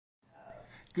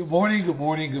Good morning, good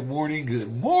morning, good morning, good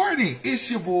morning.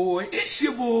 It's your boy.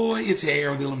 It's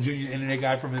Harold Elam Jr., Internet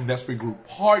Guy from Investment Group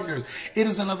Partners. It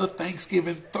is another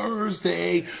Thanksgiving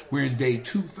Thursday. We're in day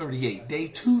 238. Day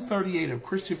 238 of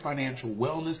Christian Financial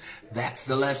Wellness. That's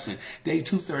the lesson. Day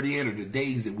 238 are the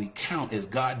days that we count as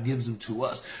God gives them to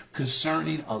us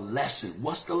concerning a lesson.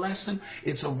 What's the lesson?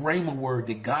 It's a rhema word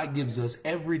that God gives us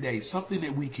every day. Something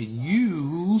that we can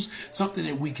use, something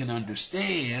that we can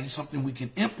understand, something we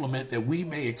can implement that we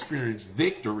may experience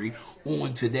victory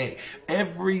on today.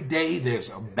 Every day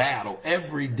there's a battle.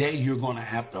 Every day you're going to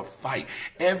have to fight.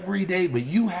 Every day, but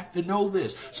you have to know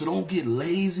this. So don't get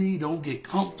lazy. Don't get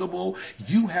comfortable.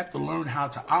 You have to learn how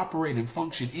to operate and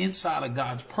function inside of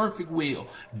God's perfect will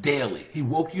daily. He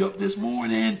woke you up this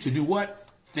morning to do what?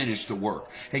 Finish the work.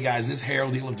 Hey guys, this is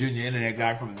Harold Elam Jr., Internet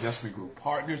Guy from Investment Group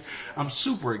Partners. I'm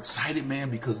super excited, man,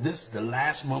 because this is the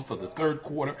last month of the third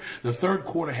quarter. The third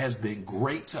quarter has been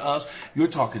great to us. You're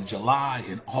talking July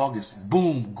and August.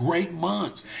 Boom, great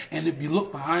months. And if you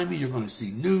look behind me, you're going to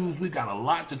see news. We've got a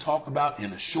lot to talk about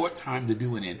in a short time to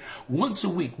do it in. Once a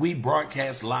week, we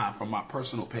broadcast live from my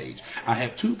personal page. I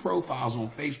have 2 profiles on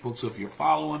Facebook, so if you're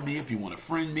following me, if you want to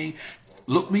friend me,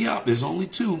 look me up. There's only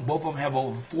 2. Both of them have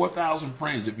over 4,000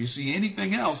 friends. If you see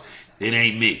anything else, it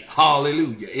ain't me.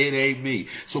 Hallelujah. It ain't me.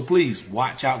 So please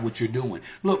watch out what you're doing.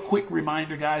 Look, quick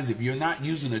reminder, guys, if you're not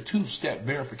using a 2-step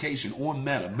verification on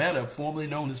Meta, formerly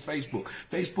known as Facebook.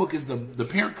 Facebook is the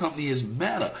parent company is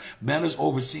Meta. Meta's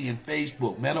overseeing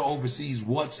Facebook. Meta oversees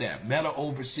WhatsApp. Meta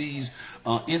oversees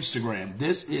Instagram.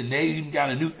 They even got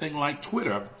a new thing like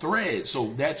Twitter, Threads. So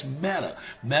that's Meta.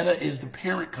 Meta is the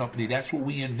parent company. That's what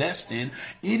we invest in.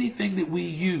 Anything that we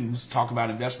use, talk about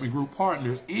Investment Group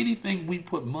Partners, anything we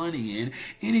put money in,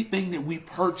 anything that we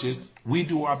purchase, we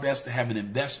do our best to have an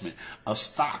investment, a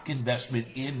stock investment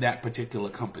in that particular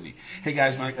company. Hey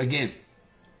guys, again,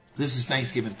 this is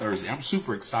Thanksgiving Thursday. I'm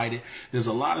super excited. There's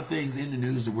a lot of things in the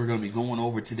news that we're going to be going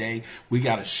over today. We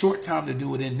got a short time to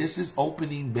do it in. This is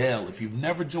Opening Bell. If you've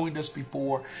never joined us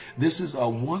before, this is a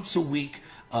once a week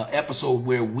episode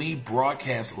where we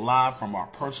broadcast live from our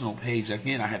personal page.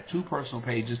 Again, I have 2 personal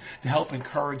pages to help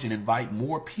encourage and invite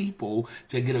more people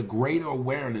to get a greater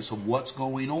awareness of what's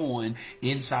going on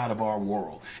inside of our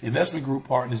world. Investment Group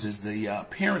Partners is the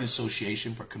parent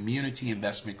association for Community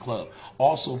Investment Club,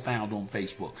 also found on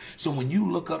Facebook. So when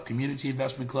you look up Community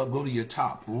Investment Club, go to your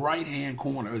top right-hand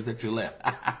corner. Is that your left?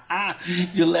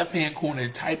 Your left-hand corner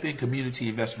and type in Community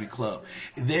Investment Club.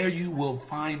 There you will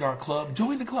find our club.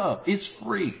 Join the club. It's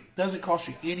free. Doesn't cost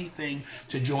you anything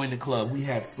to join the club. We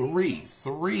have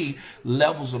three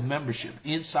levels of membership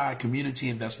inside Community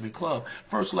Investment Club.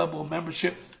 First level of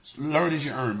membership, learn as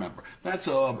you earn member. That's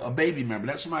a baby member.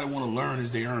 That's somebody who want to learn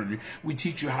as they earn. We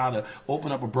teach you how to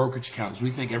open up a brokerage account.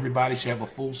 We think everybody should have a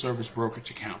full service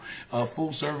brokerage account.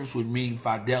 Full service would mean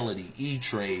Fidelity,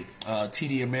 E-Trade,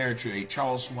 TD Ameritrade,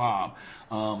 Charles Schwab,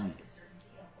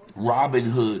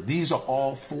 Robinhood. These are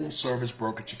all full service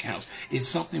brokerage accounts. It's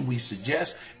something we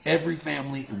suggest every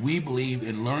family. We believe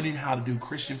in learning how to do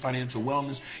Christian financial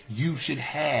wellness. You should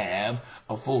have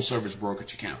a full service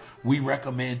brokerage account. We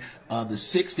recommend the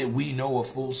 6 that we know are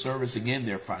full service. Again,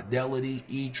 they're Fidelity,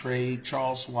 E-Trade,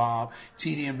 Charles Schwab,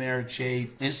 TD Ameritrade,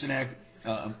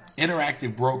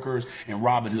 Interactive Brokers, and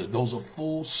Robinhood. Those are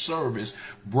full service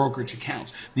brokerage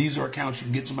accounts. These are accounts you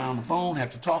can get somebody on the phone,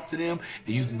 have to talk to them,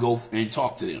 and you can go and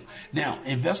talk to them. Now,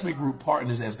 Investment Group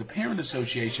Partners, as the parent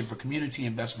association for Community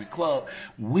Investment Club,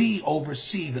 we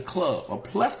oversee the club, a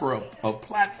plethora of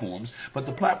platforms, but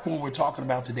the platform we're talking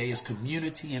about today is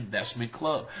Community Investment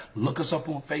Club. Look us up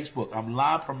on Facebook. I'm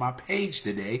live from my page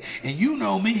today, and you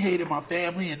know me, hated my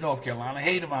family in North Carolina,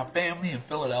 hated my family in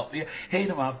Philadelphia,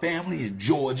 hated my family in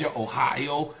Georgia,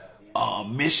 Ohio,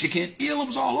 Michigan.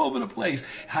 Elam's all over the place.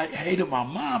 I hated my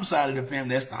mom's side of the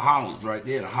family. That's the Hollands right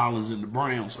there. The Hollands and the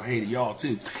Browns. So I hated y'all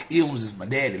too. Elam's is my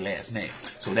daddy's last name.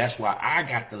 So that's why I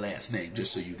got the last name,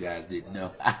 just so you guys didn't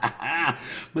know.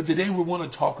 But today we want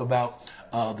to talk about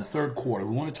the third quarter.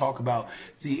 We want to talk about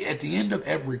at the end of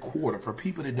every quarter, for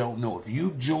people that don't know, if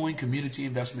you've joined Community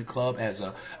Investment Club as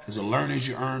a Learn as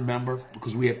You Earn member,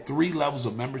 because we have 3 levels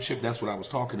of membership. That's what I was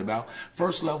talking about.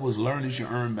 First level is Learn as You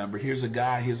Earn member. Here's a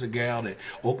guy, here's a gal that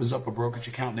opens up a brokerage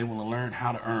account and they want to learn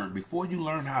how to earn. Before you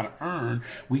learn how to earn,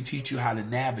 we teach you how to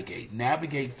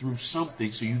navigate through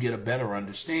something so you get a better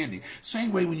understanding.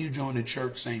 Same way when you join the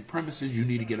church, same premises, you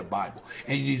need to get a Bible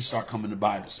and you need to start coming to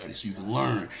Bible study so you can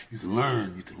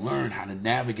learn how to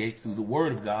navigate through the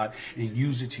Word of God and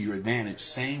use it to your advantage.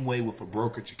 Same way with a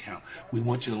brokerage account. We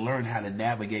want you to learn how to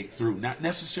navigate through, not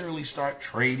necessarily start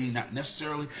trading, not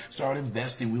necessarily start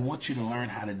investing. We want you to learn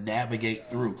how to navigate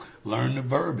through. Learn the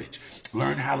verbiage. knowledge.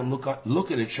 Learn how to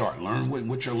look at a chart. Learn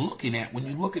what you're looking at when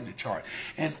you look at the chart.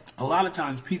 And a lot of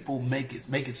times people make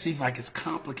it seem like it's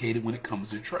complicated when it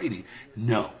comes to trading.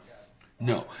 No.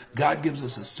 God gives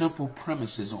us a simple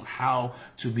premises on how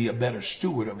to be a better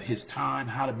steward of his time,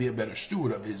 how to be a better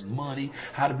steward of his money,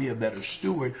 how to be a better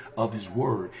steward of his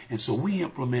word. And so we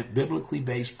implement biblically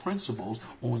based principles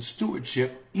on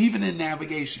stewardship, even in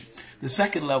navigation. The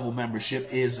second level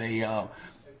membership is a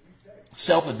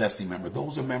self-investing member.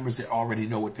 Those are members that already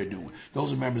know what they're doing.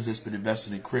 Those are members that's been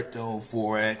invested in crypto,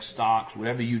 Forex, stocks,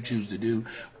 whatever you choose to do.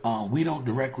 We don't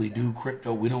directly do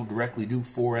crypto. We don't directly do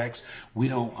Forex. We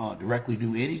don't directly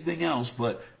do anything else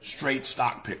but straight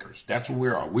stock pickers. That's what we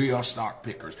are. We are stock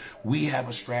pickers. We have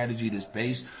a strategy that's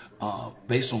based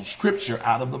on scripture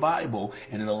out of the Bible,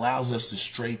 and it allows us to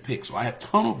straight pick. So I have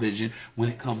tunnel vision when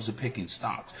it comes to picking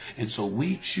stocks. And so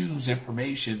we choose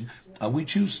information. We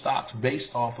choose stocks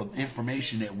based off of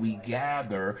information that we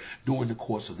gather during the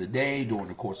course of the day, during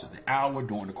the course of the hour,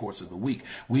 during the course of the week.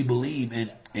 We believe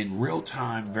in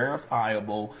real-time,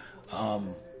 verifiable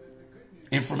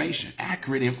information,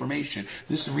 accurate information.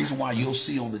 This is the reason why you'll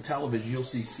see on the television, you'll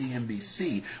see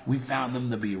CNBC. We found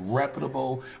them to be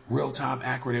reputable, real-time,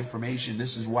 accurate information.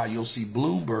 This is why you'll see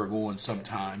Bloomberg on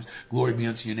sometimes. Glory be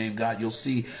unto your name, God. You'll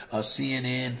see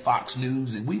CNN, Fox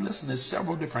News, and we listen to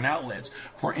several different outlets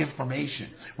for information.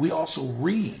 We also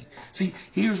read. See,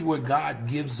 here's where God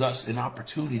gives us an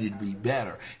opportunity to be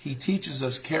better. He teaches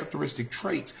us characteristic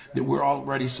traits that we're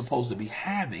already supposed to be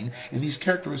having, and these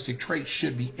characteristic traits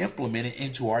should be implemented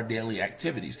into our daily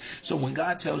activities. So when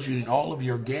God tells you in all of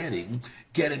your getting,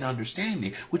 get an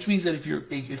understanding, which means that if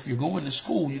you're going to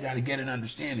school, you got to get an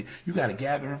understanding. You got to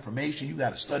gather information. You got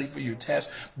to study for your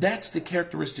test. That's the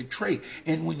characteristic trait.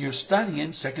 And when you're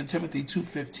studying 2 Timothy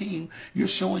 2:15, you're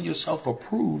showing yourself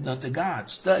approved unto God.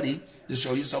 Study to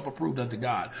show yourself approved unto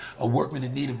God, a workman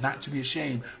in need of not to be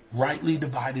ashamed, rightly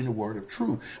dividing the word of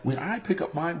truth. When I pick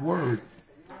up my word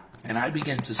and I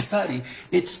begin to study,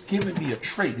 it's giving me a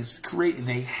trait. It's creating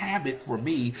a habit for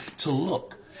me to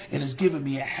look. And it's giving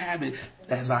me a habit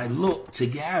as I look to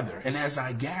gather. And as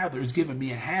I gather, it's giving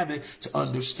me a habit to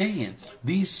understand.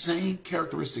 These same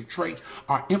characteristic traits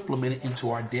are implemented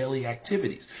into our daily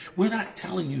activities. We're not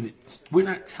telling you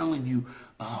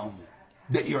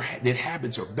that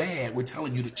habits are bad. We're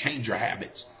telling you to change your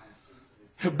habits.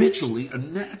 Habitually or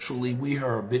naturally, we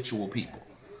are habitual people.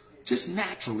 Just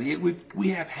naturally, we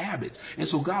have habits. And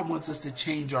so God wants us to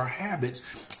change our habits.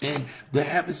 And the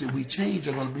habits that we change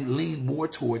are going to be lean more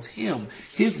towards him,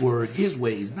 his word, his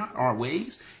ways, not our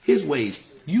ways, his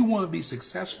ways. You want to be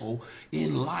successful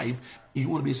in life. You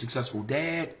want to be a successful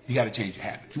dad, you got to change your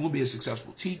habits. You want to be a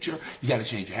successful teacher, you got to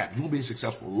change your habits. You want to be a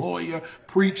successful lawyer,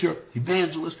 preacher,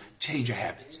 evangelist, change your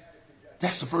habits.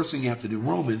 That's the first thing you have to do.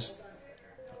 Romans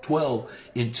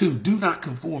 12:2. Do not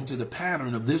conform to the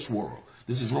pattern of this world.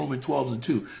 This is Romans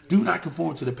 12:2. Do not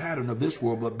conform to the pattern of this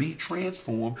world, but be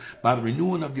transformed by the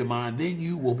renewing of your mind. Then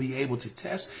you will be able to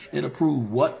test and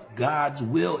approve what God's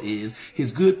will is,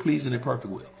 his good, pleasing, and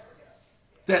perfect will.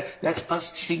 That's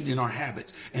us changing our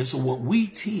habits. And so what we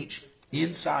teach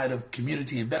inside of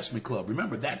Community Investment Club,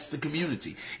 remember, that's the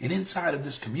community. And inside of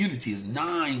this community is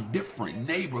 9 different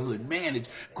neighborhood managed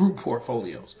group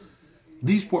portfolios.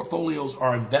 These portfolios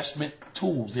are investment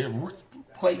tools. They're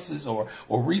places or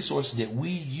resources that we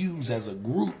use as a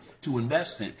group to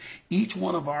invest in. Each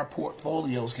one of our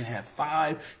portfolios can have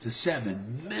 5 to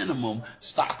 7 minimum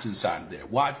stocks inside of there.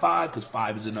 Why 5? Because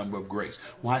 5 is the number of grace.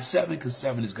 Why 7? Because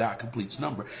 7 is God completes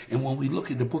number. And when we look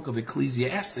at the book of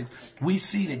Ecclesiastes, we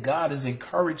see that God is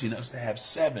encouraging us to have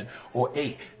 7 or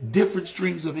 8 different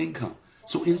streams of income.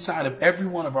 So inside of every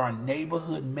one of our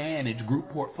neighborhood managed group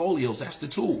portfolios, that's the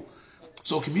tool.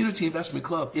 So Community Investment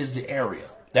Club is the area.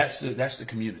 That's the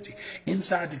community.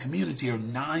 Inside the community are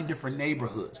 9 different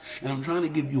neighborhoods. And I'm trying to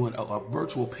give you a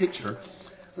virtual picture.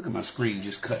 Look at my screen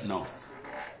just cutting off.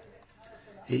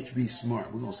 HB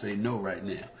Smart. We're going to say no right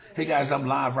now. Hey guys, I'm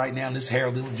live right now. This is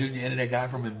Harold Little Jr., Internet Guy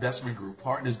from Investment Group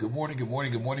Partners. Good morning, good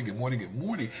morning, good morning, good morning, good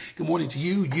morning. Good morning to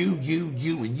you,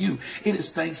 and you. It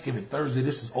is Thanksgiving Thursday.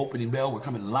 This is Opening Bell. We're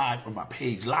coming live from my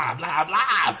page. Live.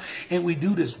 And we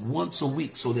do this once a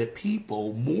week so that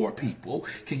more people,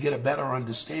 can get a better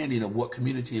understanding of what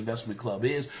Community Investment Club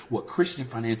is, what Christian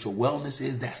financial wellness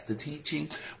is. That's the teaching.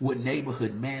 What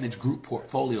neighborhood managed group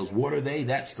portfolios, what are they?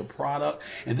 That's the product.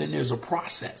 And then there's a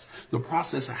process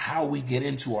process of how we get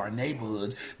into our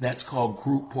neighborhoods. That's called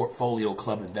group portfolio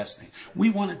club investing. We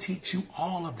want to teach you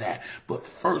all of that. But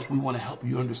first, we want to help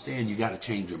you understand you got to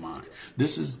change your mind.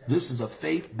 This is a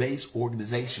faith-based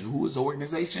organization. Who is the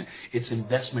organization? It's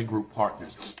Investment Group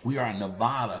Partners. We are a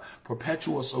Nevada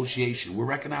perpetual association. We're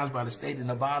recognized by the state of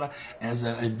Nevada as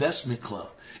an investment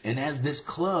club. And as this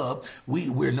club, we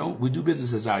do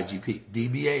business as IGP,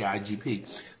 DBA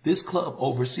IGP. This club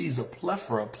oversees a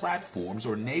plethora of platforms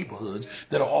or neighborhoods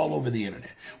that are all over the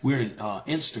internet. We're in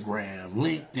Instagram,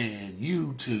 LinkedIn,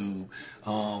 YouTube,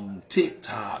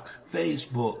 TikTok,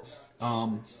 Facebook,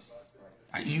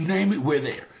 you name it, we're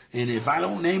there. And if I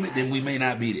don't name it, then we may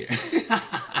not be there.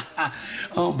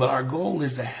 But our goal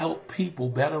is to help people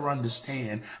better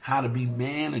understand how to be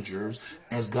managers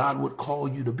as God would call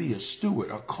you to be, a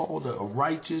steward, a called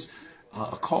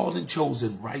and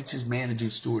chosen righteous managing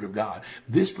steward of God.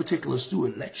 This particular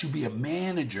steward lets you be a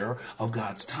manager of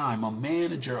God's time, a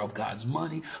manager of God's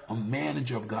money, a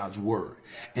manager of God's word.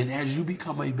 And as you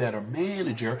become a better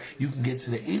manager, you can get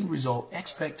to the end result,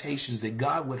 expectations that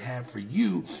God would have for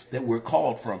you that we're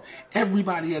called from.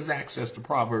 Everybody has access to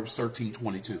Proverbs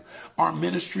 13:22. Our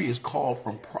ministry is called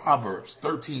from Proverbs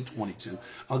 13:22.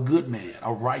 A good man,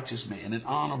 a righteous man, an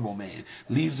honorable man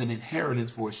leaves an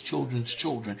inheritance for his children's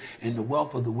children, and the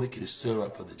wealth of the wicked is stored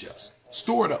up for the just.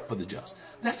 Stored up for the just.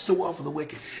 That's the wealth of the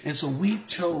wicked. And so we've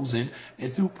chosen,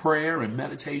 and through prayer and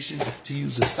meditation, to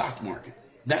use the stock market.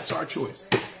 That's our choice.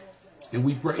 And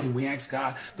we prayed and we asked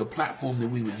God the platform that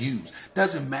we would use.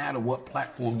 Doesn't matter what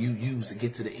platform you use to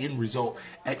get to the end result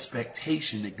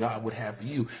expectation that God would have for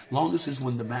you. Long as it's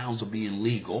when the bounds are being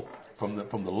legal from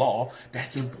the law,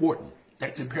 that's important.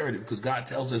 That's imperative, because God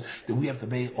tells us that we have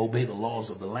to obey the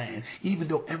laws of the land, even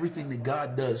though everything that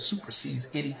God does supersedes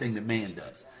anything that man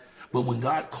does. But when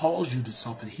God calls you to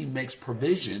something, he makes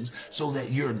provisions so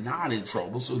that you're not in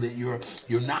trouble, so that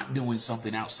you're not doing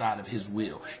something outside of his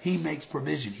will. He makes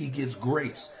provision. He gives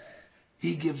grace.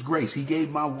 He gives grace. He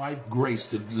gave my wife grace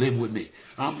to live with me.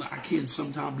 I can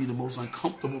sometimes be the most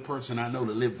uncomfortable person I know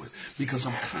to live with, because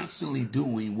I'm constantly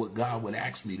doing what God would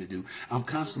ask me to do. I'm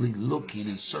constantly looking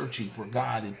and searching for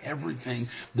God in everything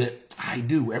that I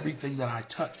do, everything that I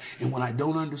touch. And when I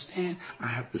don't understand, I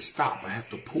have to stop. I have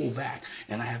to pull back,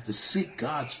 and I have to seek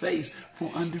God's face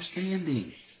for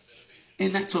understanding.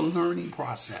 And that's a learning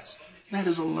process. That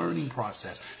is a learning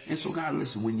process. And so, God,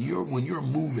 listen, when you're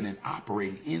moving and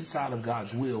operating inside of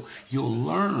God's will, you'll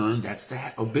learn. That's the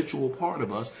habitual part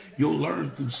of us. You'll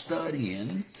learn through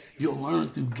studying. You'll learn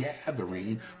through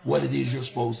gathering what it is you're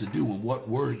supposed to do and what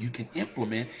word you can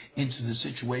implement into the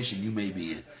situation you may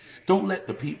be in. Don't let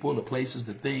the people, the places,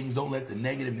 the things, don't let the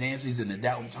negative Nancy's and the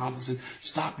doubting Thomases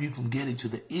stop you from getting to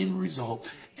the end result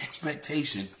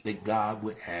expectation that God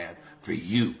would have for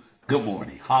you. Good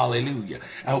morning. Hallelujah.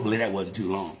 Hopefully that wasn't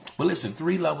too long. But listen,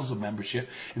 3 levels of membership.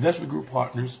 Investment Group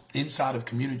Partners inside of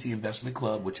Community Investment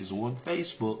Club, which is on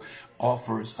Facebook,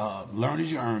 offers Learn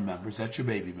as You Earn members. That's your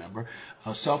baby member.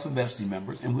 Self-investing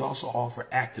members. And we also offer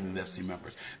active investing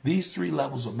members. These 3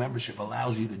 levels of membership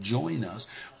allows you to join us,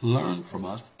 learn from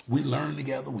us. We learn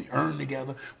together. We earn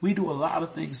together. We do a lot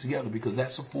of things together because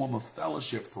that's a form of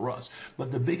fellowship for us.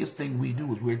 But the biggest thing we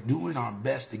do is we're doing our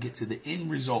best to get to the end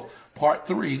result. Part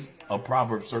 3 of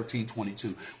Proverbs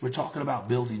 13:22. We're talking about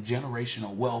building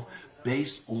generational wealth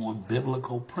based on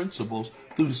biblical principles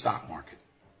through the stock market.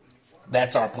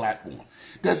 That's our platform.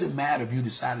 Doesn't matter if you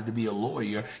decided to be a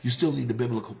lawyer, you still need the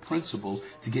biblical principles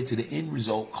to get to the end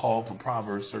result called from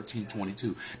Proverbs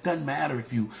 13:22. Doesn't matter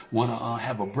if you want to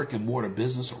have a brick and mortar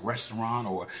business, a restaurant,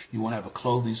 or you want to have a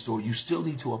clothing store. You still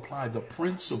need to apply the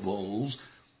principles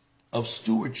of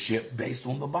stewardship based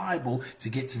on the Bible to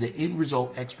get to the end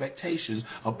result expectations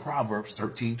of Proverbs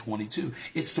 13:22.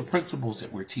 It's the principles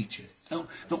that we're teaching.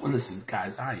 Don't listen,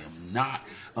 guys. I am not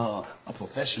a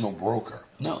professional broker.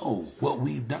 No, what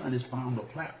we've done is found a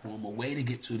platform, a way to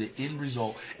get to the end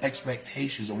result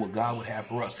expectations of what God would have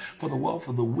for us. For the wealth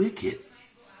of the wicked,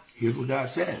 here's what God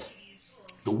says.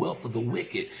 The wealth of the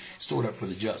wicked stored up for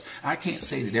the just. I can't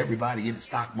say that everybody in the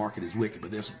stock market is wicked,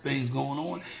 but there's some things going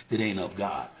on that ain't of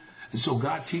God. And so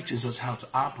God teaches us how to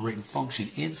operate and function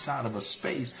inside of a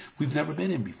space we've never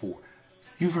been in before.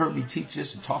 You've heard me teach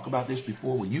this and talk about this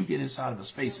before. When you get inside of a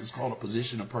space, it's called a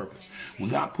position of purpose. When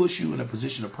God puts you in a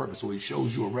position of purpose, or he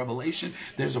shows you a revelation,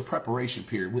 there's a preparation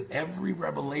period. With every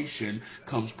revelation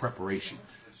comes preparation.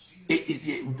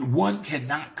 One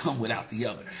cannot come without the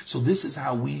other. So this is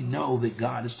how we know that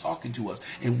God is talking to us.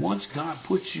 And once God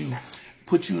puts you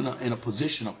in a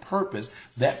position of purpose,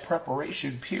 that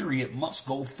preparation period must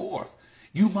go forth.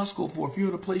 You must go forth. You're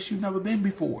in a place you've never been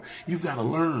before. You've got to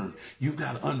learn. You've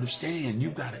got to understand.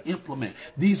 You've got to implement.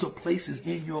 These are places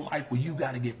in your life where you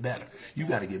got to get better. You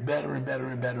got to get better and better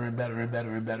and better and better and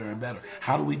better and better and better.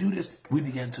 How do we do this? We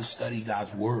begin to study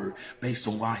God's word based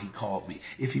on why he called me.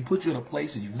 If he put you in a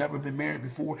place and you've never been married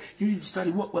before, you need to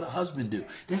study what would a husband do.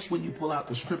 That's when you pull out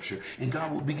the scripture and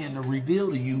God will begin to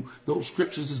reveal to you those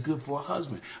scriptures is good for a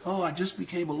husband. Oh, I just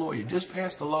became a lawyer. Just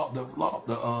passed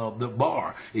the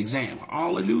bar exam.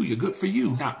 Hallelujah. Good for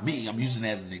you. Not me. I'm using it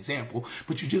as an example.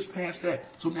 But you just passed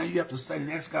that. So now you have to study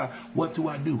and ask God, what do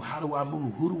I do? How do I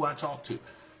move? Who do I talk to?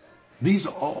 These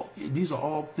are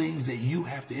all things that you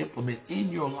have to implement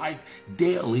in your life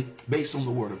daily based on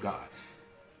the word of God.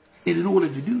 And in order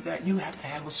to do that, you have to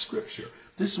have a scripture.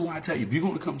 This is why I tell you, if you're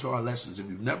going to come to our lessons, if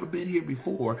you've never been here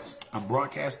before, I'm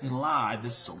broadcasting live.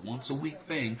 This is a once-a-week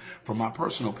thing from my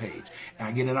personal page. And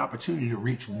I get an opportunity to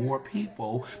reach more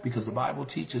people because the Bible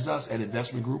teaches us at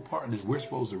Investment Group Partners, we're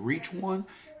supposed to reach one,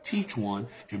 teach one,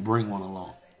 and bring one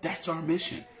along. That's our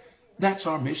mission. That's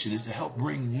our mission, is to help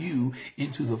bring you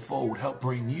into the fold, help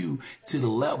bring you to the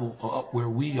level up where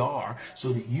we are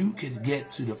so that you can get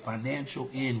to the financial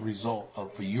end result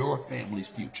for your family's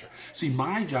future. See,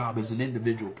 my job as an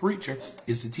individual preacher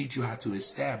is to teach you how to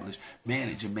establish,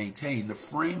 manage, and maintain the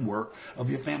framework of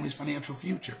your family's financial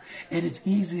future. And it's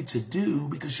easy to do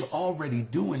because you're already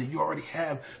doing it. You already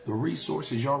have the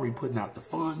resources. You're already putting out the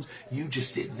funds. You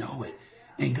just didn't know it.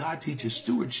 And God teaches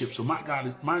stewardship. So my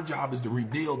job is to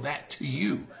reveal that to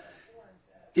you.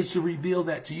 It's to reveal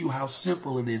that to you, how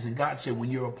simple it is. And God said,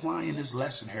 when you're applying this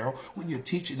lesson, Harold, when you're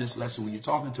teaching this lesson, when you're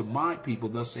talking to my people,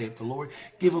 thus saith the Lord,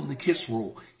 give them the KISS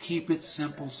rule. Keep it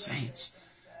simple, saints.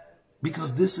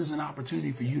 Because this is an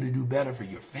opportunity for you to do better for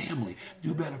your family,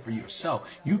 do better for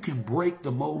yourself. You can break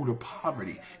the mold of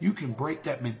poverty. You can break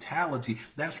that mentality.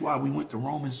 That's why we went to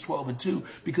Romans 12:2,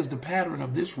 because the pattern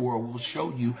of this world will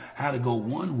show you how to go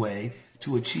one way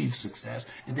to achieve success.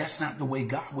 And that's not the way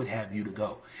God would have you to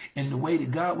go. And the way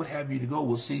that God would have you to go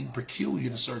will seem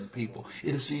peculiar to certain people.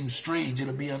 It'll seem strange.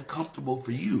 It'll be uncomfortable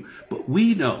for you. But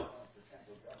we know.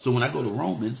 So when I go to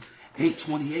Romans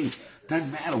 8:28,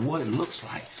 doesn't matter what it looks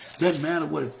like. Doesn't matter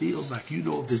what it feels like. You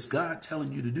know, if it's God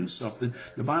telling you to do something,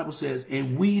 the Bible says,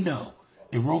 and we know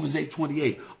in Romans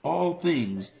 8:28, all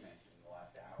things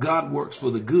God works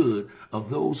for the good of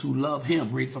those who love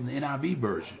him. Read from the NIV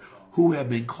version, who have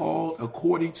been called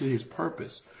according to his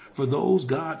purpose. For those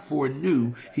God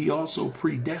foreknew, he also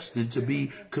predestined to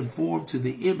be conformed to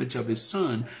the image of his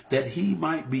son, that he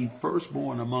might be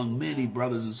firstborn among many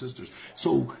brothers and sisters.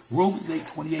 So Romans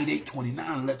 8:28,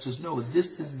 8:29 lets us know that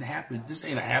this doesn't happen. This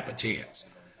ain't a happen chance.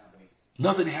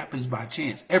 Nothing happens by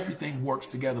chance. Everything works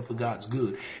together for God's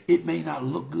good. It may not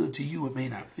look good to you. It may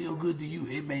not feel good to you.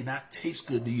 It may not taste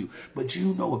good to you. But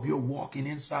you know, if you're walking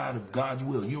inside of God's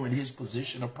will, you're in his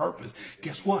position of purpose.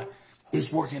 Guess what?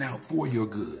 It's working out for your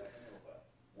good.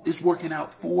 It's working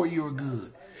out for your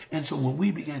good. And so when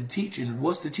we began teaching,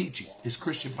 what's the teaching? It's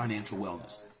Christian financial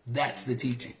wellness. That's the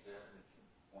teaching.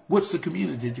 What's the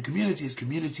community? The community is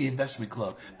Community Investment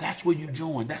Club. That's where you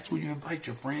join. That's where you invite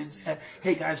your friends.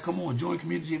 Hey guys, come on, join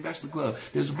Community Investment Club.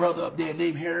 There's a brother up there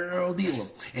named Harold Elam,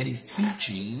 and he's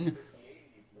teaching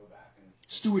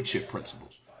stewardship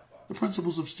principles. The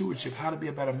principles of stewardship, how to be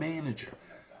a better manager.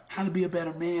 How to be a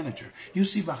better manager. You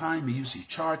see behind me, you see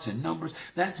charts and numbers.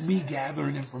 That's me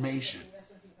gathering information.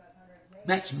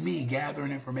 That's me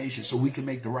gathering information so we can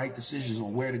make the right decisions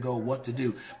on where to go, what to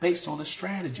do, based on a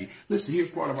strategy. Listen, here's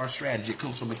part of our strategy. It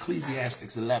comes from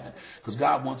Ecclesiastes 11, because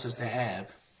God wants us to have,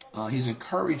 he's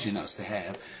encouraging us to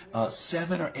have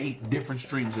 7 or 8 different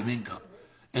streams of income.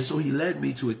 And so he led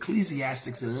me to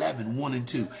Ecclesiastes 11, 1 and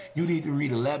 2. You need to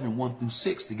read 11, 1 through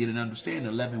 6 to get an understanding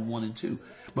of 11, 1 and 2.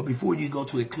 But before you go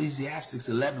to Ecclesiastes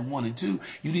 11, 1 and 2,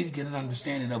 you need to get an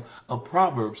understanding of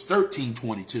Proverbs 13,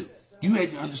 22. You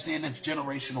had to understand that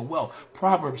generational wealth.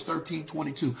 Proverbs 13,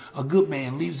 22. A good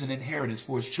man leaves an inheritance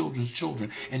for his children's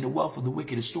children, and the wealth of the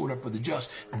wicked is stored up for the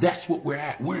just. That's what we're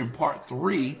at. We're in part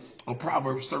 3 of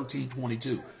Proverbs 13,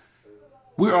 22.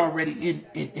 We're already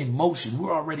in motion.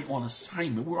 We're already on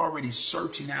assignment. We're already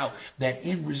searching out that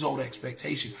end result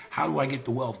expectation. How do I get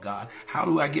the wealth, God? How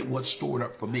do I get what's stored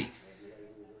up for me?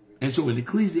 And so in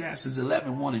Ecclesiastes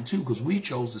 11, 1 and 2, because we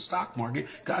chose the stock market,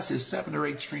 God says 7 or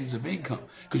 8 streams of income.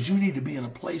 Because you need to be in a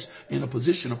place, in a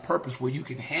position of purpose where you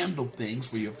can handle things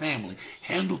for your family,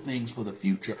 handle things for the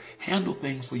future, handle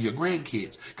things for your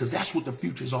grandkids. Because that's what the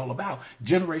future is all about.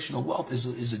 Generational wealth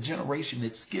is a generation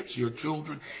that skips your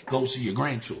children, goes to your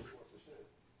grandchildren.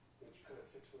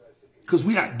 Because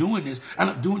we're not doing this. I'm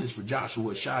not doing this for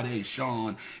Joshua, Sade,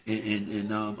 Sean,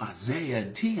 and Isaiah,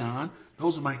 and Tion.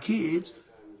 Those are my kids.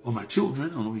 or my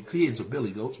children, I don't know if kids or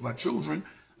billy goats, my children,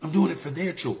 I'm doing it for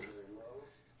their children.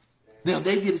 Now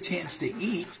they get a chance to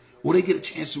eat, or they get a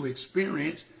chance to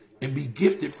experience and be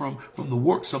gifted from the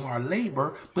works of our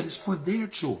labor, but it's for their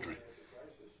children.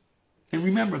 And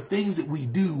remember, things that we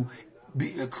do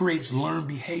creates learned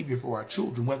behavior for our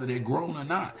children, whether they're grown or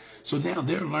not. So now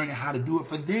they're learning how to do it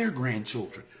for their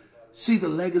grandchildren. See the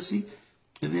legacy?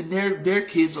 And then their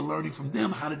kids are learning from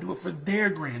them how to do it for their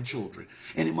grandchildren.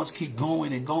 And it must keep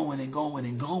going and going and going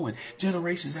and going.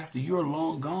 Generations after you're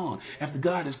long gone, after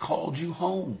God has called you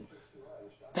home.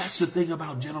 That's the thing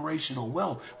about generational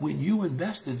wealth. When you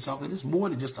invest in something, it's more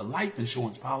than just a life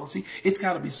insurance policy. It's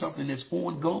got to be something that's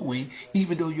ongoing,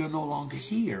 even though you're no longer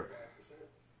here.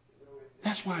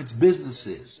 That's why it's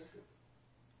businesses.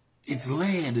 It's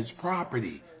land, it's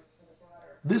property.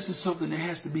 This is something that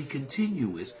has to be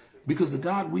continuous, because the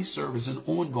God we serve is an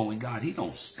ongoing God. He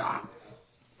don't stop.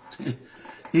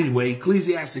 Anyway,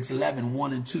 Ecclesiastes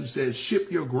 11:1-2 says, ship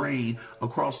your grain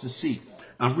across the sea.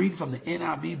 I'm reading from the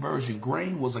NIV version.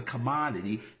 Grain was a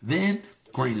commodity. Then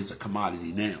grain is a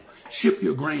commodity now. Ship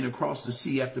your grain across the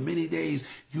sea. After many days,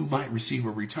 you might receive a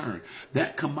return.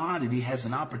 That commodity has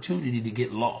an opportunity to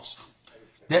get lost.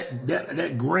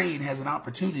 That grain has an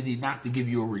opportunity not to give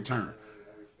you a return.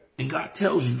 And God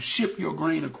tells you, ship your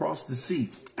grain across the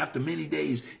sea. After many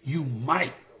days, you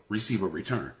might receive a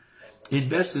return.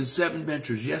 Invest in 7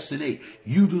 ventures, yes, and 8.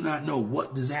 You do not know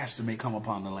what disaster may come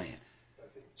upon the land.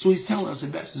 So he's telling us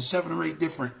invest in 7 or 8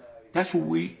 different. That's what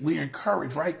we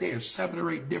encourage right there. 7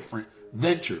 or 8 different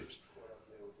ventures.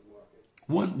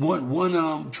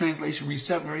 One translation reads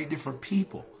 7 or 8 different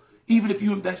people. Even if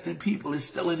you invest in people, it's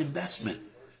still an investment.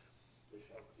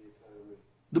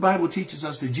 The Bible teaches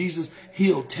us that Jesus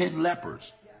healed 10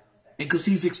 lepers, and because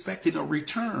he's expecting a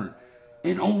return,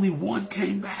 and only 1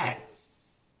 came back.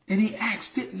 And he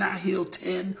asked, didn't I heal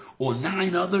 10 or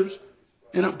 9 others?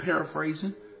 And I'm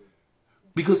paraphrasing.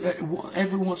 Because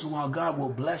every once in a while, God will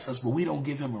bless us, but we don't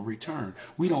give him a return.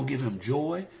 We don't give him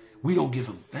joy. We don't give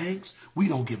him thanks. We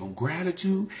don't give him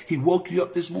gratitude. He woke you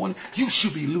up this morning. You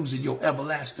should be losing your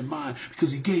everlasting mind,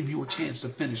 because he gave you a chance to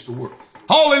finish the work.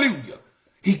 Hallelujah.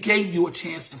 He gave you a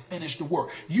chance to finish the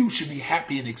work. You should be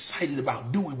happy and excited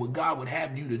about doing what God would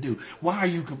have you to do. Why are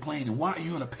you complaining? Why are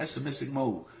you in a pessimistic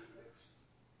mode?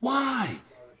 Why?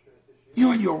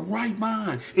 You're in your right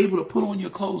mind, able to put on your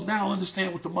clothes. Now I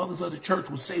understand what the mothers of the church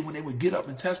would say when they would get up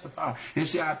and testify and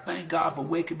say, I thank God for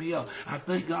waking me up. I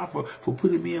thank God for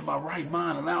putting me in my right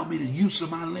mind, allowing me to use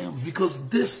of my limbs, because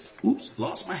this, oops,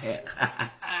 lost my hat.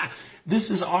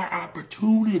 This is our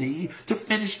opportunity to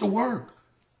finish the work.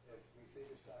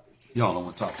 Y'all don't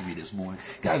want to talk to me this morning.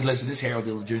 Guys, listen, this is Harold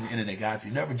Dillon Jr., Internet Guy. If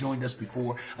you've never joined us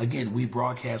before, again, we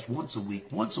broadcast once a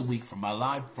week from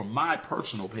my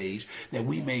personal page, that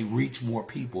we may reach more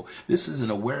people. This is an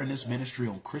awareness ministry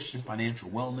on Christian financial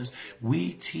wellness.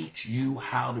 We teach you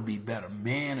how to be better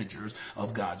managers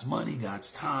of God's money,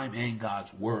 God's time, and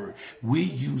God's word. We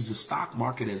use the stock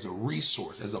market as a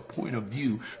resource, as a point of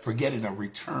view for getting a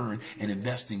return and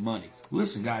investing money.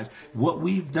 Listen, guys, what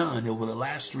we've done over the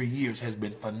last 3 years has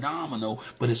been phenomenal,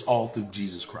 but it's all through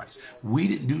Jesus Christ. We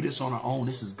didn't do this on our own.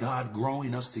 This is God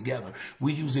growing us together.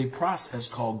 We use a process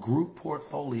called Group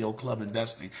Portfolio Club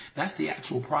Investing. That's the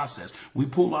actual process. We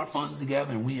pull our funds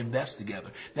together and we invest together.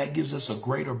 That gives us a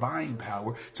greater buying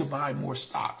power to buy more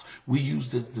stocks. We use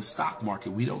the stock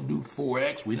market. We don't do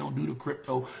Forex. We don't do the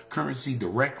cryptocurrency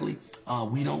directly.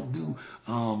 We don't do,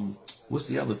 what's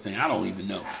the other thing? I don't even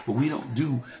know. But we don't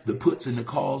do the puts and the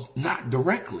calls, not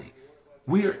directly.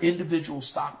 We are individual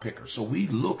stock pickers. So we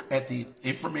look at the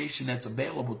information that's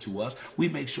available to us. We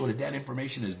make sure that that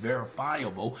information is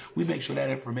verifiable. We make sure that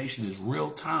information is real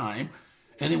time.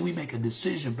 And then we make a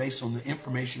decision based on the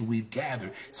information we've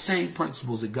gathered. Same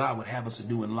principles that God would have us to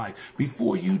do in life.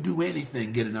 Before you do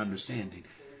anything, get an understanding.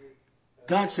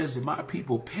 God says that my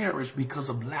people perish because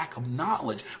of lack of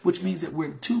knowledge, which means that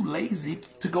we're too lazy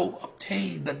to go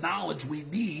obtain the knowledge we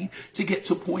need to get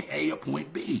to point A or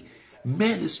point B.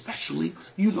 Men especially,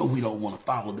 you know, we don't want to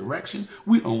follow directions.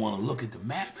 We don't want to look at the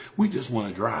map. We just want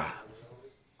to drive.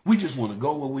 We just want to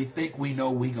go where we think we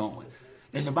know we're going.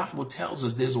 And the Bible tells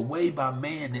us there's a way by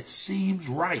man that seems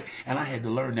right. And I had to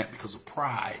learn that because of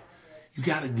pride. You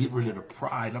got to get rid of the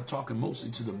pride. I'm talking mostly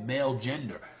to the male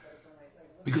gender.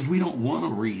 Because we don't want to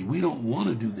read. We don't want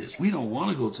to do this. We don't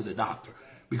want to go to the doctor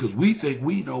because we think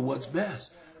we know what's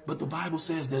best. But the Bible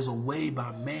says there's a way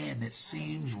by man that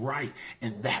seems right,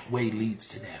 and that way leads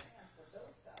to death.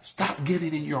 Stop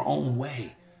getting in your own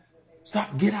way.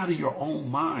 Stop, get out of your own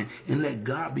mind and let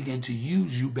God begin to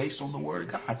use you based on the word of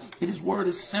God. And his word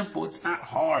is simple. It's not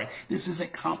hard. This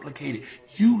isn't complicated.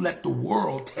 You let the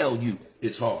world tell you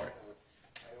it's hard.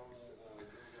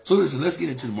 So listen, let's get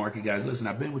into the market, guys. Listen,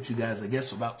 I've been with you guys, I guess,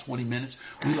 for about 20 minutes.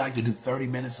 We like to do 30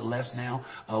 minutes or less now.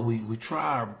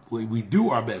 We do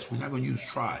our best. We're not going to use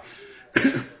try.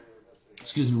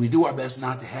 Excuse me, we do our best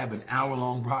not to have an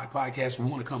hour-long podcast. We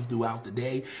want to come throughout the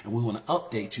day, and we want to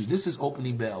update you. This is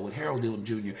Opening Bell with Harold Elam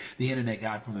Jr., the internet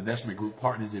guy from Investment Group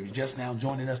Partners. If you're just now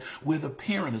joining us, we're the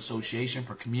parent association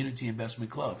for Community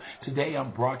Investment Club. Today, I'm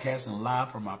broadcasting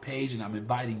live from my page, and I'm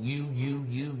inviting you,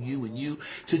 and you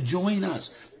to join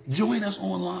us. Join us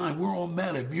online. We're on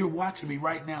Meta. If you're watching me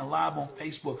right now live on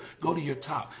Facebook, go to your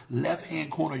top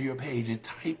left-hand corner of your page and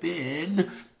type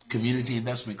in Community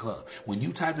Investment Club. When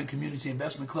you type in Community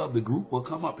Investment Club, the group will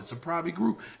come up. It's a private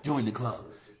group. Join the club.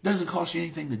 Doesn't cost you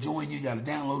anything to join. You got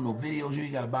to download no videos. You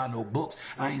ain't got to buy no books.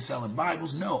 I ain't selling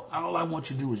Bibles. No, all I want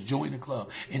you to do is join the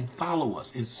club and follow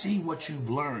us and see what you've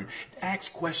learned.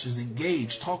 Ask questions,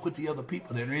 engage, talk with the other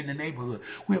people that are in the neighborhood.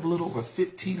 We have a little over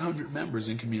 1,500 members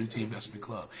in Community Investment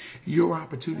Club. Your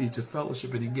opportunity to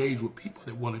fellowship and engage with people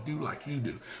that want to do like you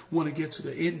do, want to get to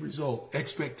the end result,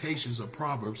 expectations of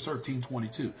Proverbs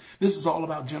 13:22. This is all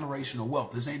about generational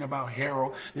wealth. This ain't about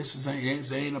Harold. This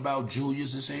ain't about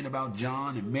Julius. This ain't about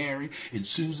John and Mary and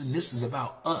Susan. This is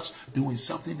about us doing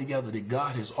something together that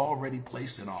God has already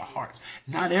placed in our hearts.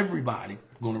 Not everybody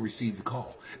going to receive the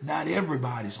call. Not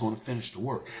everybody's going to finish the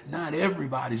work. Not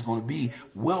everybody's going to be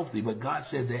wealthy, but God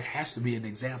said there has to be an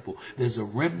example. There's a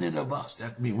remnant of us.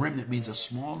 Remnant means a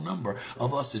small number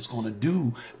of us that's going to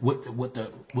do what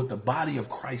the body of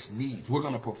Christ needs. We're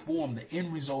going to perform the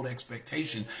end result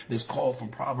expectation that's called from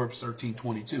Proverbs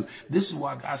 13:22. This is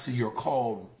why God said you're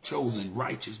called, chosen,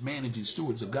 righteous, managing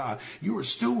stewards of God. You're a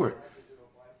steward.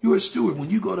 You're a steward.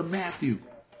 When you go to Matthew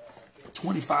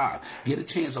 25. Get a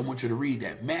chance. I want you to read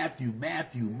that. Matthew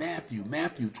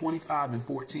 25 and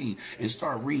 14, and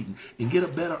start reading and get a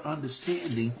better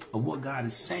understanding of what God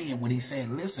is saying when he's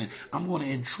saying, listen, I'm going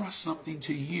to entrust something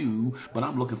to you, but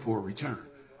I'm looking for a return.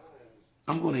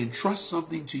 I'm going to entrust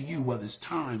something to you, whether it's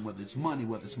time, whether it's money,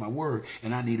 whether it's my word,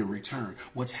 and I need a return.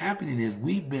 What's happening is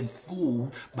we've been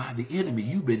fooled by the enemy.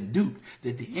 You've been duped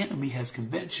that the enemy has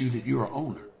convinced you that you're an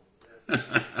owner.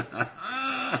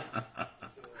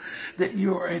 That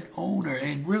you're an owner,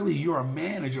 and really you're a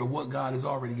manager of what God has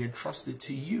already entrusted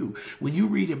to you. When you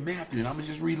read in Matthew, and I'm going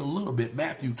to just read a little bit,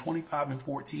 Matthew 25 and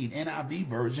 14, NIV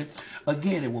version,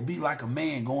 again, it will be like a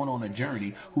man going on a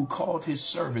journey who called his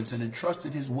servants and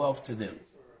entrusted his wealth to them.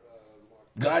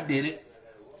 God did it.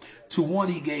 To one,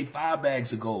 he gave 5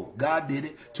 bags of gold. God did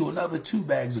it. To another, 2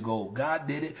 bags of gold. God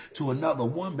did it. To another,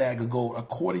 1 bag of gold,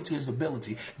 according to his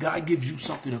ability. God gives you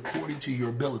something according to your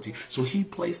ability. So he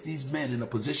placed these men in a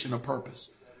position of purpose.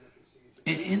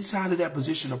 And inside of that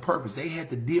position of purpose, they had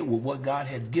to deal with what God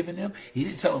had given them. He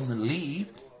didn't tell them to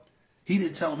leave. He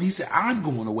didn't tell them. He said, I'm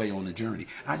going away on the journey.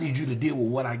 I need you to deal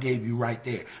with what I gave you right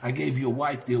there. I gave you a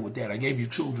wife, deal with that. I gave you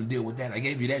children, deal with that. I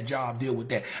gave you that job, deal with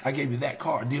that. I gave you that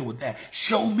car, deal with that.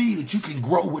 Show me that you can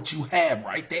grow what you have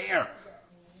right there.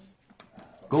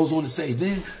 Goes on to say,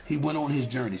 then he went on his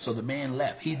journey. So the man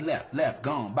left. He left,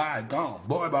 gone, bye, gone,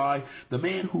 bye. The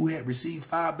man who had received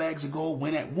 5 bags of gold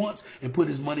went at once and put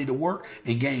his money to work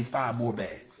and gained 5 more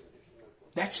bags.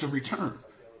 That's the return.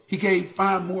 He gave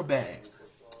 5 more bags.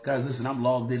 Guys, listen, I'm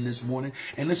logged in this morning.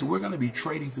 And listen, we're going to be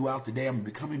trading throughout the day. I'm going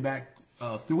to be coming back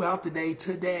throughout the day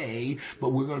today. But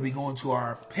we're going to be going to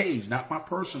our page, not my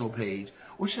personal page.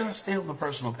 Or should I stay on the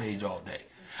personal page all day?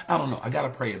 I don't know. I got to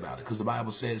pray about it because the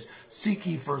Bible says, seek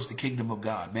ye first the kingdom of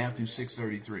God. Matthew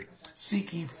 6:33.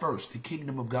 Seek ye first the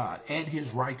kingdom of God and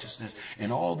his righteousness, and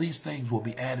all these things will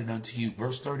be added unto you.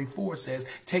 Verse 34 says,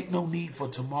 take no need for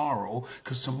tomorrow,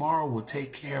 because tomorrow will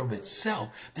take care of itself.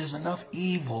 There's enough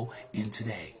evil in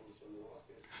today.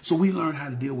 So we learn how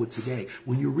to deal with today.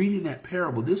 When you're reading that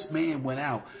parable, this man went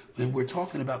out, and we're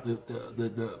talking about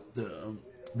the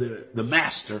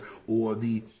master, or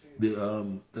the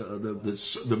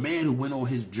man who went on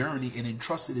his journey and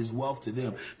entrusted his wealth to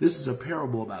them. This is a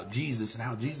parable about Jesus and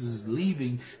how Jesus is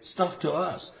leaving stuff to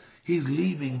us. He's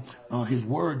leaving his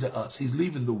word to us. He's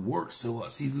leaving the works to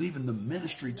us. He's leaving the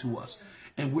ministry to us.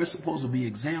 And we're supposed to be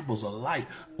examples of light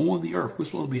on the earth. We're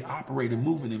supposed to be operating,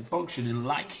 moving, and functioning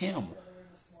like him.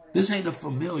 This ain't a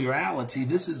familiarity.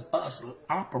 This is us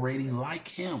operating like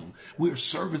him. We're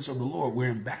servants of the Lord. We're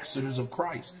ambassadors of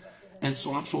Christ. And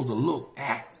so I'm supposed to look,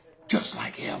 act just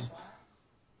like him.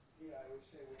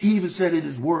 He even said in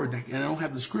his word, and I don't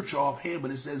have the scripture offhand,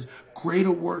 but it says,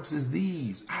 greater works as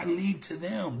these I leave to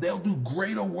them. They'll do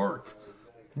greater work.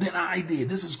 than I did.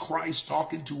 This is Christ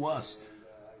talking to us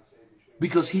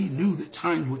because he knew that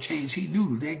times would change. He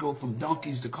knew they go from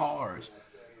donkeys to cars,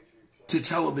 to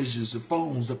televisions, to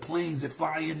phones, to planes that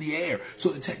fly in the air. So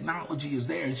the technology is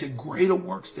there. He said, greater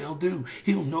works they'll do.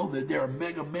 He'll know that there are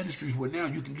mega ministries where now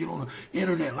you can get on the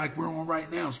internet like we're on right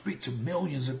now, speak to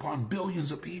millions upon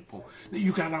billions of people. That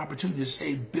you got an opportunity to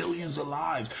save billions of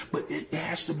lives. But it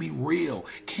has to be real.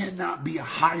 Cannot be a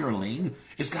hireling.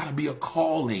 It's got to be a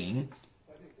calling.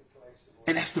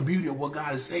 And that's the beauty of what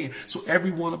God is saying. So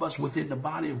every one of us within the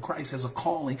body of Christ has a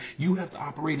calling. You have to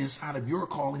operate inside of your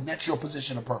calling. That's your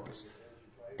position of purpose.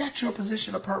 That's your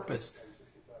position of purpose.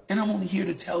 And I'm only here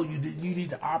to tell you that you need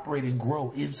to operate and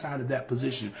grow inside of that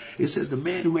position. It says the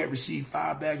man who had received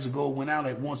 5 bags of gold went out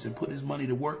at once and put his money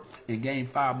to work and gained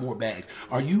 5 more bags.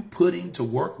 Are you putting to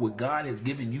work what God has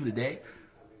given you today?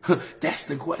 That's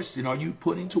the question. Are you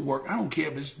putting to work? I don't care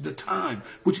if it's the time.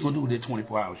 What you going to do with that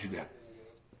 24 hours you got?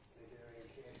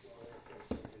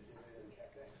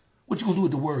 What you going to do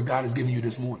with the word God has given you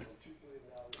this morning?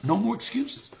 No more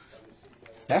excuses.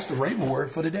 That's the rhema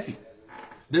word for today.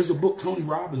 There's a book Tony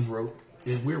Robbins wrote,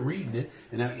 and we're reading it,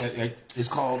 and it's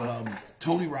called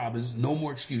Tony Robbins, No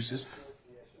More Excuses.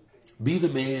 Be the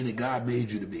man that God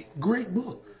made you to be. Great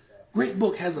book. Great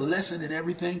book, has a lesson in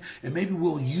everything, and maybe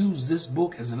we'll use this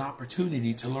book as an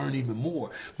opportunity to learn even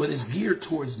more. But it's geared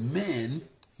towards men,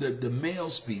 the male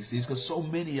species, because so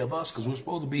many of us, because we're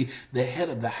supposed to be the head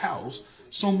of the house,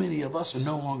 so many of us are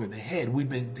no longer the head. We've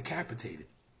been decapitated.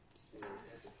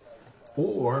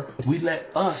 Or we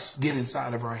let us get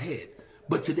inside of our head.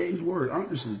 But today's word,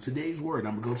 honestly, today's word,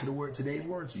 I'm going to go to the word, today's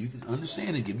word, so you can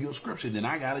understand and give you a scripture. Then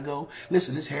I got to go.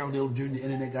 Listen, this is Harold Elam Jr., the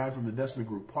internet guy from Investment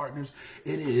Group Partners.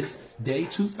 It is day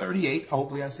 238.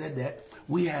 Hopefully I said that.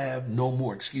 We have no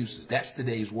more excuses. That's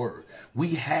today's word.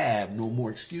 We have no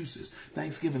more excuses.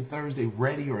 Thanksgiving Thursday,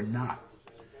 ready or not.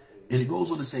 And it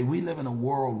goes on to say, we live in a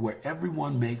world where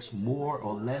everyone makes more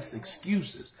or less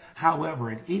excuses. However,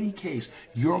 in any case,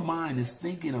 your mind is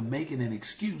thinking of making an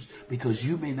excuse because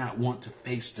you may not want to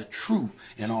face the truth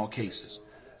in all cases.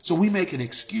 So we make an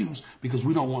excuse because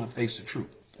we don't want to face the truth.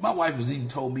 My wife has even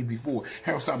told me before,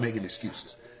 Harold, stop making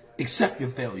excuses. Accept your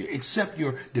failure. Accept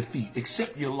your defeat.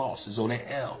 Accept your losses or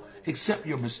the L. Accept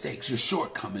your mistakes, your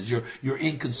shortcomings, your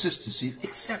inconsistencies.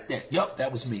 Accept that. Yup,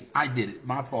 that was me. I did it.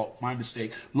 My fault, my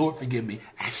mistake. Lord, forgive me.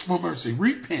 Ask for mercy.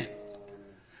 Repent.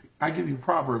 I give you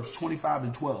Proverbs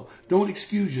 25:12. Don't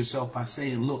excuse yourself by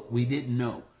saying, look, we didn't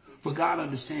know. For God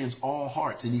understands all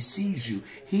hearts and he sees you.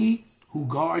 He who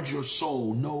guards your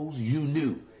soul knows you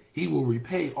knew. He will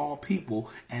repay all people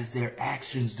as their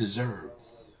actions deserve.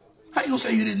 How you gonna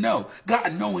say you didn't know?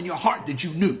 God know in your heart that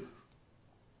you knew.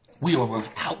 We are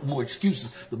without more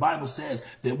excuses. The Bible says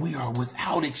that we are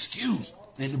without excuse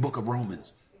in the book of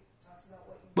Romans.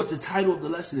 But the title of the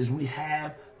lesson is we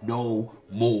have no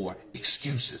more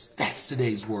excuses. That's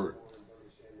today's word.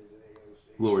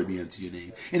 Glory be unto your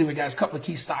name. Anyway, guys, a couple of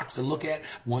key stocks to look at. I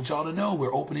want y'all to know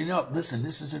we're opening up. Listen,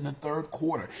 this is in the 3rd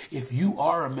quarter. If you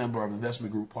are a member of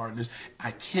Investment Group Partners,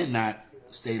 I cannot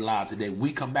stay live today.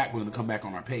 We come back, we're going to come back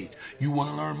on our page. You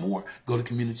want to learn more? Go to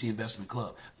Community Investment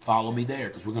Club. Follow me there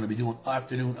because we're going to be doing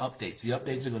afternoon updates. The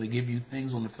updates are going to give you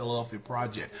things on the Philadelphia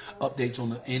project, updates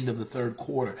on the end of the 3rd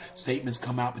quarter. Statements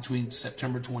come out between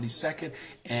September 22nd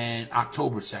and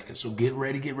October 2nd. So get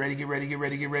ready, get ready, get ready, get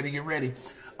ready, get ready, get ready.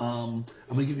 I'm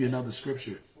going to give you another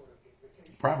scripture.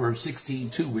 Proverbs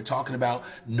 16:2. We're talking about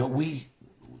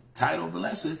title of the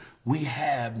lesson, we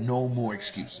have no more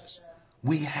excuses.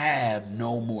 We have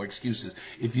no more excuses.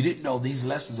 If you didn't know, these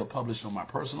lessons are published on my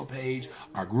personal page,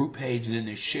 our group page, and then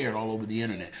they're shared all over the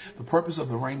internet. The purpose of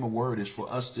the Rhema word is for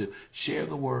us to share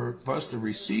the word, for us to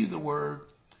receive the word,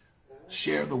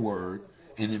 share the word,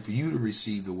 and then for you to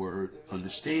receive the word,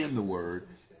 understand the word,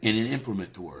 and then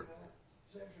implement the word.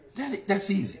 That's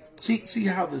easy. See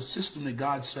how the system that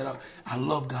God set up. I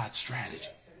love God's strategy.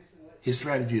 His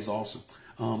strategy is awesome.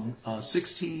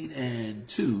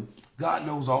 16:2. God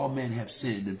knows all men have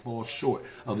sinned and fall short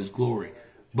of his glory,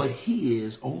 but he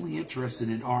is only interested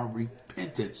in our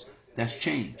repentance. That's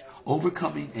change,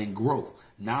 overcoming, and growth,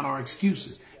 not our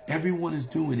excuses. Everyone is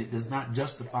doing it does not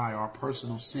justify our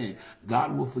personal sin.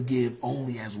 God will forgive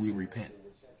only as we repent.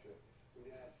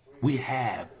 We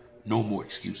have no more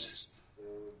excuses.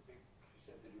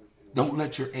 Don't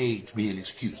let your age be an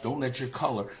excuse. Don't let your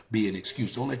color be an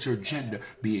excuse. Don't let your gender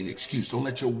be an excuse. Don't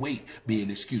let your weight be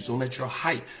an excuse. Don't let your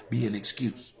height be an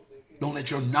excuse. Don't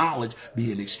let your knowledge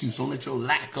be an excuse. Don't let your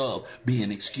lack of be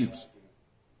an excuse.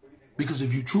 Because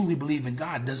if you truly believe in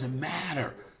God, it doesn't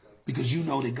matter. because you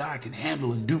know that God can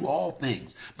handle and do all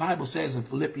things. Bible says in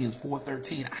Philippians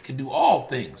 4:13, I can do all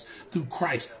things through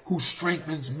Christ who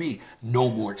strengthens me. No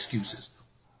more excuses.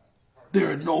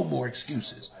 There are no more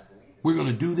excuses. We're going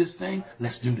to do this thing.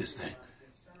 Let's do this thing.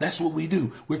 That's what we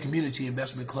do. We're Community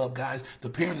Investment Club, guys. The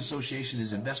parent association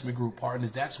is Investment Group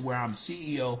Partners. That's where I'm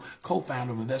CEO,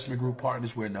 co-founder of Investment Group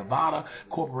Partners. We're a Nevada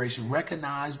corporation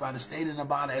recognized by the state of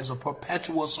Nevada as a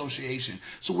perpetual association.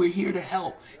 So we're here to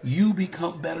help you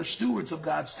become better stewards of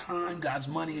God's time, God's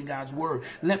money, and God's word.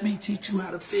 Let me teach you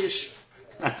how to fish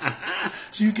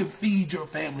so you can feed your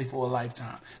family for a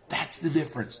lifetime. That's the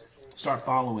difference. Start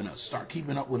following us. Start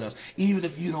keeping up with us. Even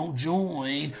if you don't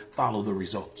join, follow the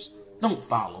results. Don't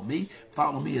follow me.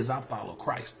 Follow me as I follow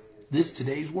Christ.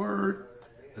 Today's word.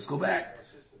 Let's go back.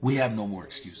 We have no more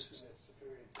excuses.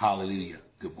 Hallelujah.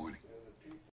 Good morning.